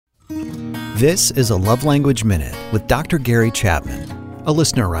This is a Love Language Minute with Dr. Gary Chapman. A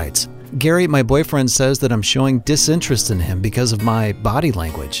listener writes, Gary, my boyfriend says that I'm showing disinterest in him because of my body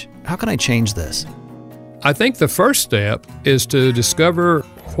language. How can I change this? I think the first step is to discover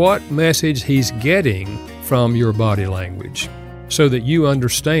what message he's getting from your body language so that you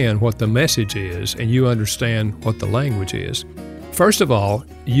understand what the message is and you understand what the language is. First of all,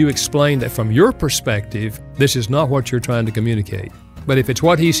 you explain that from your perspective, this is not what you're trying to communicate. But if it's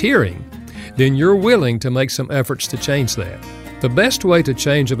what he's hearing, then you're willing to make some efforts to change that. The best way to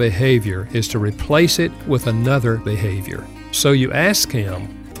change a behavior is to replace it with another behavior. So you ask him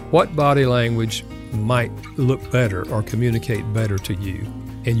what body language might look better or communicate better to you,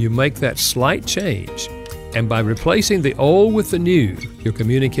 and you make that slight change. And by replacing the old with the new, you're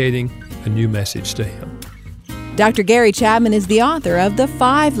communicating a new message to him. Dr. Gary Chapman is the author of The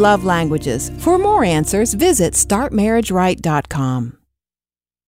 5 Love Languages. For more answers, visit StartMarriageRight.com.